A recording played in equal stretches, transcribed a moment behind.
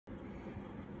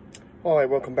Hi,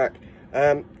 welcome back.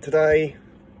 Today,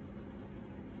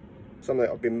 something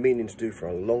I've been meaning to do for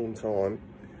a long time,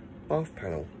 bath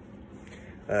panel.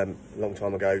 A long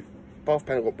time ago, bath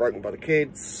panel got broken by the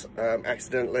kids,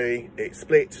 accidentally. It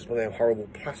split. It's one of them horrible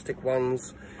plastic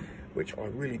ones, which I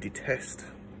really detest.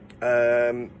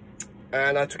 And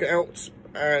I took it out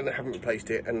and I haven't replaced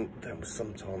it, and that was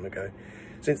some time ago.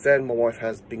 Since then, my wife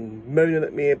has been moaning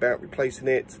at me about replacing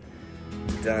it.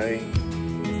 Today,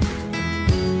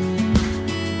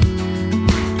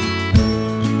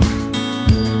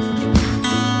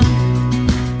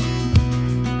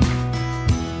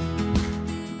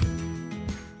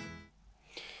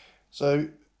 so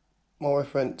my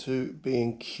wife went to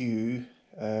B&Q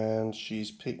and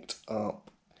she's picked up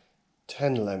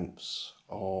 10 lengths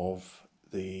of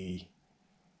the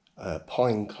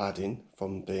pine cladding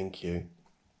from B&Q.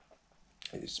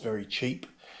 It's very cheap.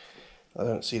 I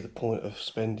don't see the point of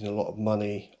spending a lot of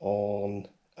money on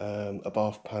a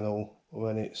bath panel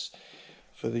when it's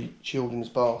for the children's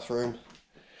bathroom.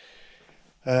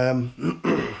 But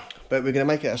we're going to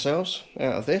make it ourselves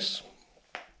out of this.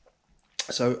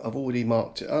 So I've already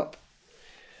marked it up.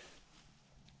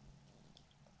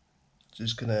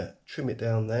 Just going to trim it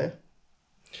down there,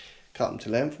 cut them to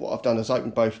length. What I've done is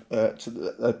opened both to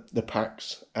the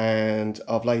packs, and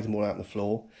I've laid them all out on the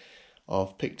floor.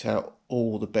 I've picked out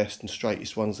all the best and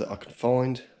straightest ones that I can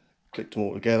find, clicked them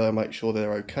all together, make sure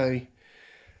they're okay,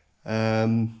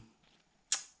 and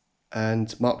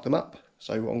mark them up.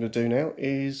 So what I'm going to do now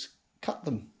is cut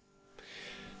them.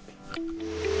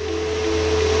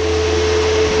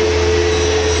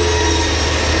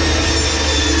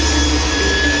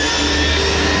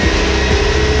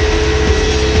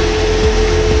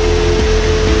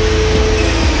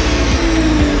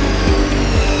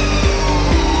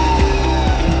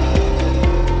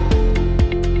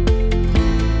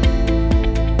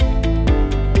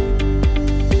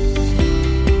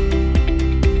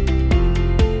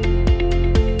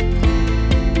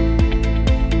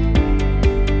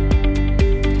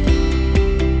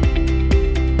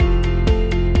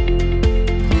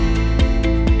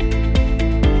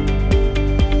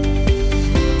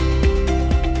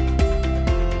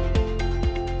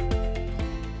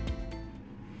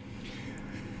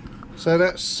 So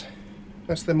that's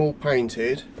them all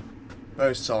painted,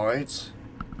 both sides,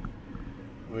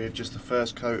 with just the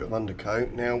first coat of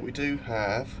undercoat. Now we do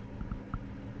have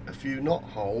a few knot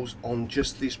holes on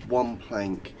just this one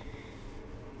plank,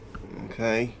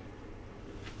 okay,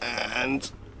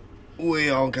 and we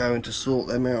are going to sort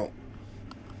them out.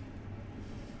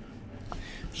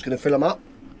 Just going to fill them up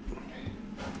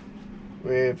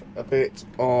with a bit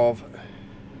of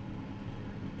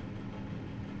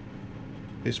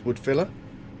this wood filler.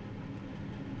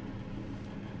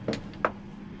 But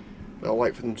I'll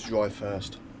wait for them to dry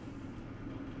first.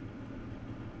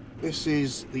 This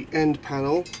is the end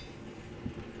panel,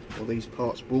 or these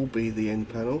parts will be the end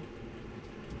panel.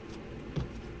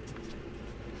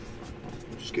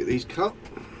 Just get these cut.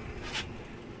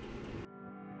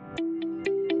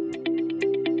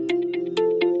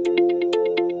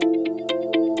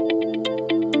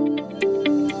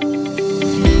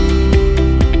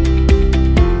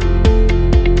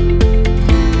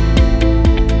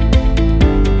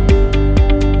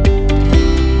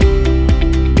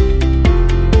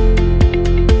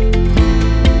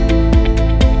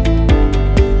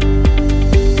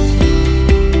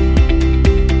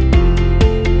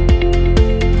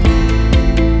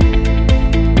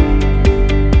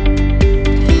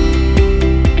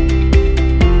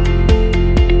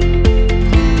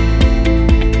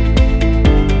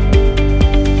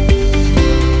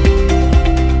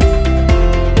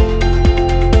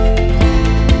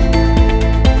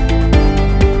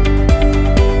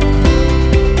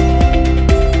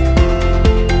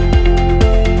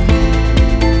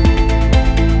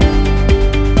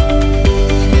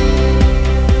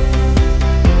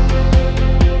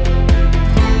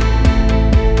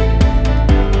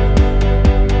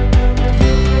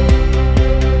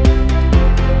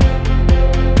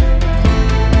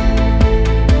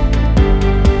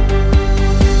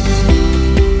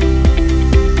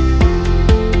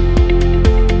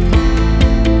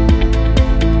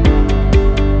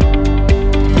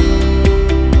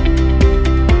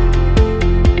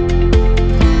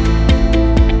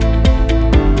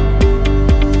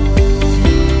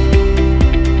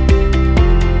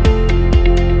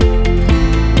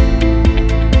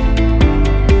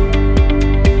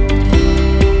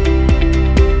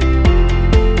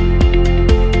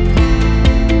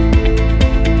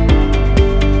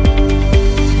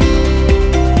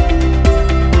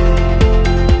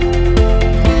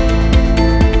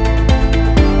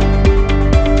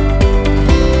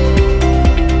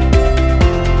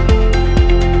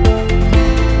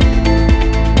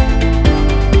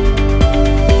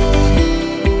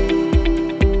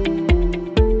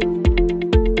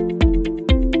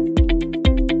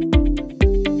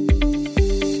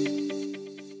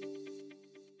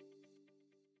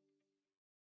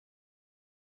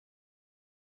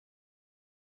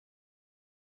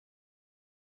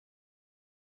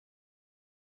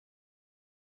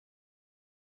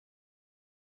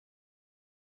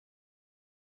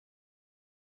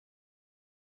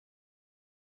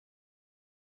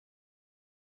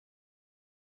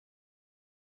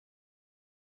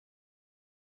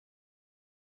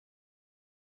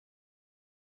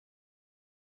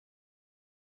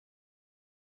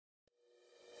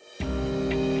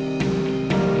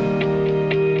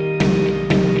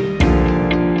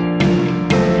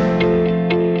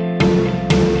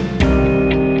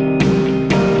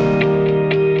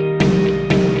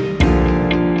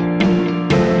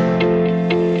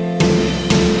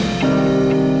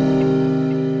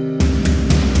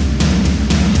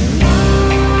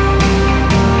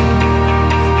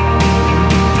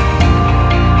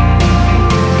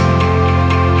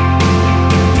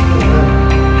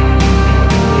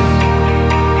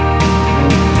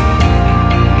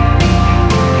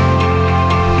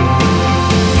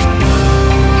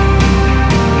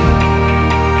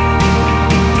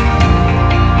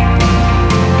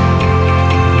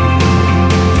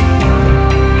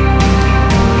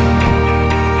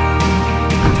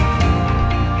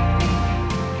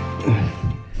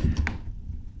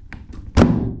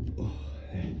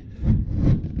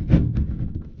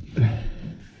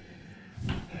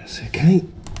 That's okay.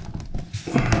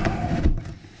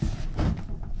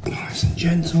 Nice and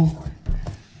gentle.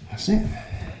 That's it.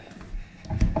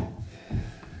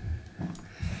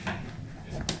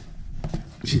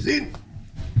 She's in.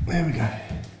 There we go.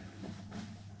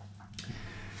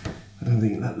 I don't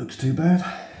think that looks too bad.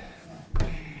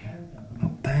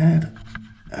 Not bad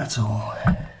at all.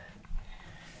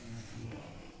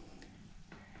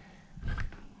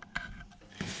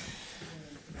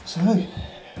 So,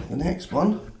 the next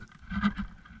one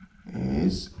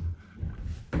is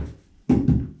the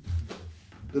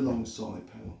long side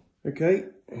panel. Okay,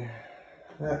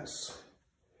 that's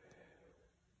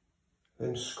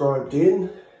then scribed in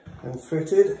and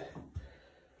fitted.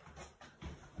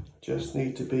 Just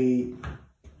need to be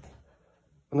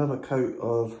another coat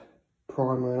of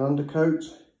primer and undercoat,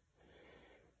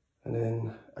 and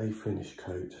then a finish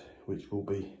coat, which will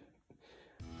be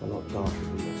a lot darker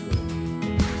than this one.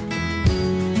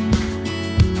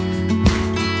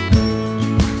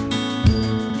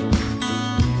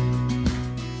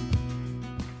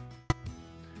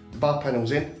 The bar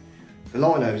panel's in, the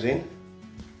lino's in.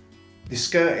 The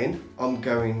skirting I'm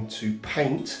going to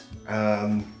paint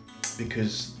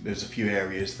because there's a few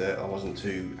areas that I wasn't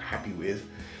too happy with,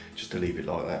 just to leave it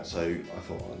like that. So I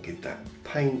thought I'd give that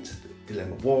paint. The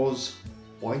dilemma was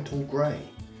white or grey.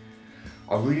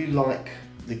 I really like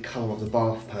the colour of the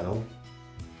bath panel.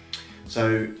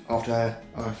 So after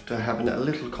having a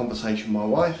little conversation with my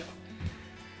wife,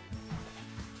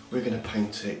 we're going to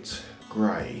paint it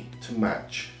grey to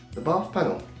match the bath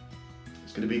panel.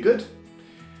 It's going to be good.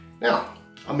 Now,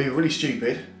 I'm being really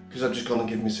stupid because I've just gone and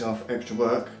given myself extra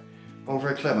work. I'm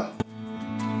very clever.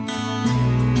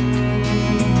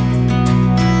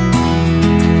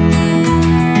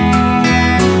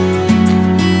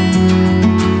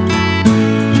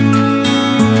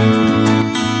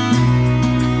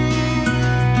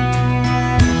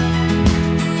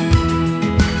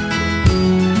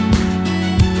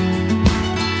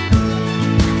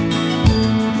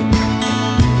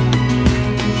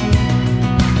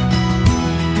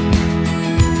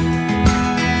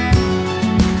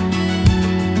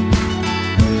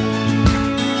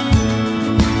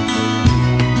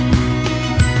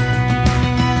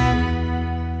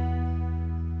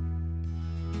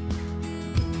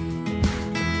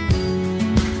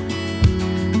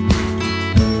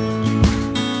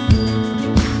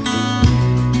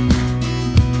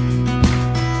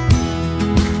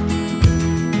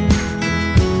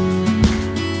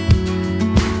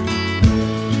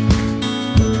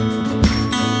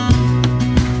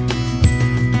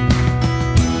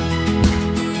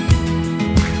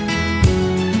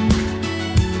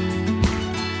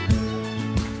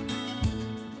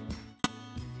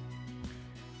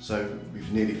 So we've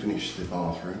nearly finished the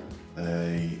bathroom.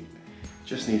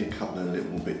 Just need a couple of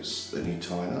little bits that need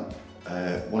tying up.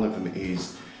 One of them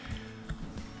is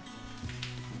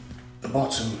the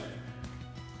bottom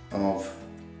of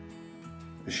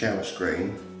the shower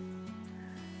screen.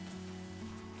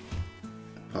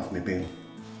 Apart from it being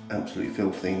absolutely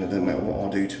filthy and it doesn't matter what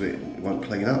I do to it, it won't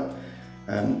clean up.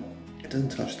 It doesn't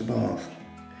touch the bath.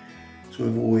 So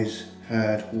we've always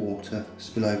had water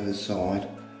spill over the side.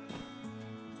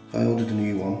 I ordered a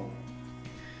new one.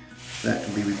 That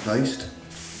can be replaced.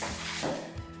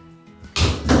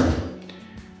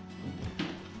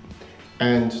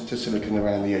 And to silicone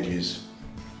around the edges.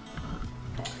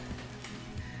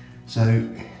 So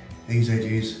these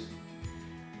edges,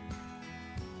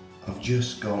 I've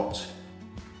just got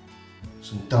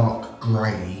some dark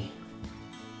grey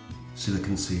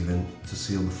silicone sealant to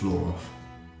seal the floor off.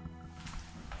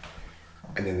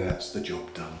 And then that's the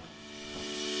job done.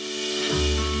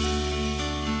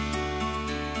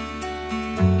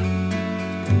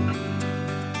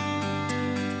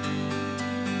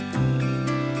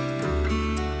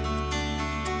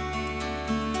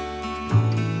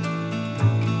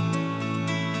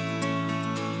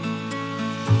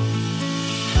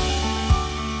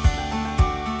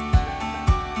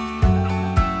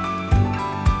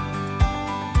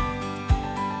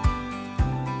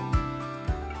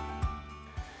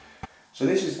 So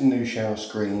this is the new shower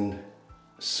screen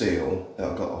seal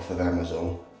that I got off of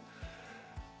Amazon,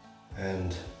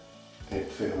 and it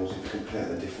feels, if you compare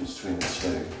the difference between the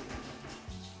two,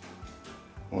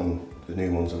 one, the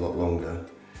new one's a lot longer,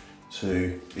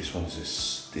 two, this one's as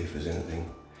stiff as anything.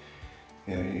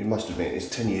 You know, you must admit it's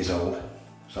 10 years old,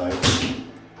 so,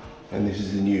 and this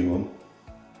is the new one,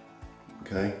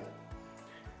 okay?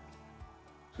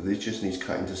 So this just needs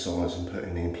cutting to size and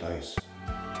putting in place.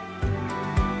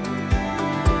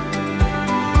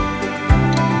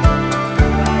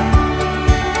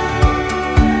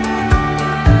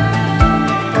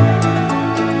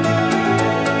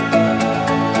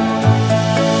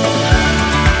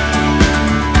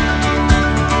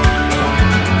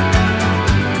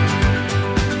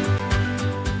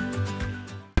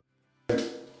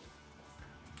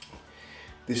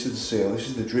 This is the seal, this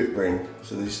is the drip ring.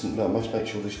 So this, I must make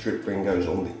sure this drip ring goes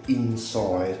on the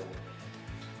inside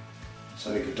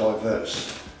so it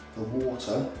diverts the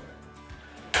water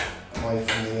away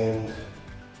from the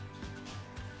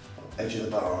edge of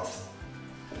the bath.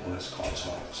 Oh, that's quite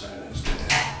tight, so let's do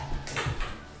it.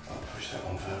 I'll push that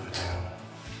one further down.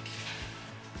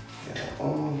 Get that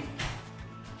on.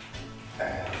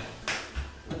 And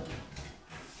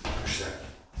push that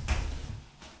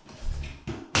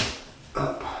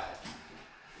up.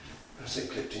 That's it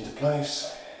clipped into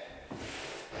place.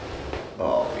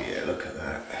 Oh yeah, look at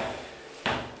that.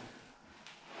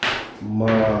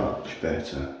 Much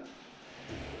better.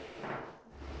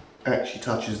 Actually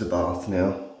touches the bath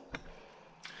now.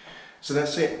 So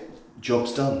that's it,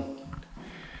 job's done.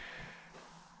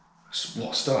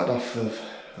 What started off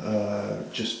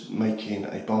of just making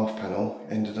a bath panel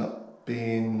ended up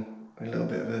being a little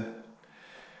bit of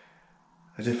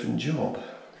a different job.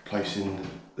 Placing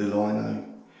the lino,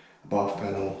 the bath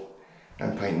panel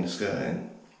and painting the skirting.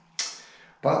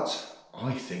 But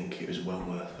I think it was well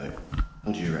worth it.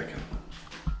 What do you reckon?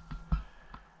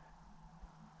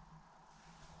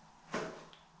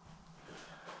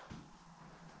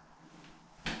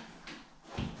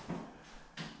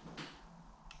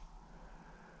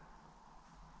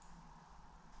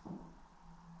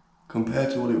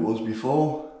 Compared to what it was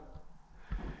before,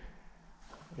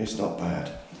 it's not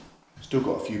bad. Still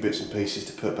got a few bits and pieces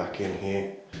to put back in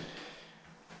here.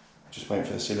 Just waiting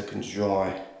for the silicone to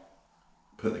dry.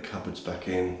 Put the cupboards back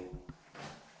in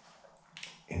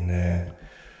there.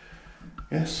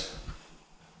 Yes,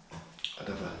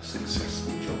 another success.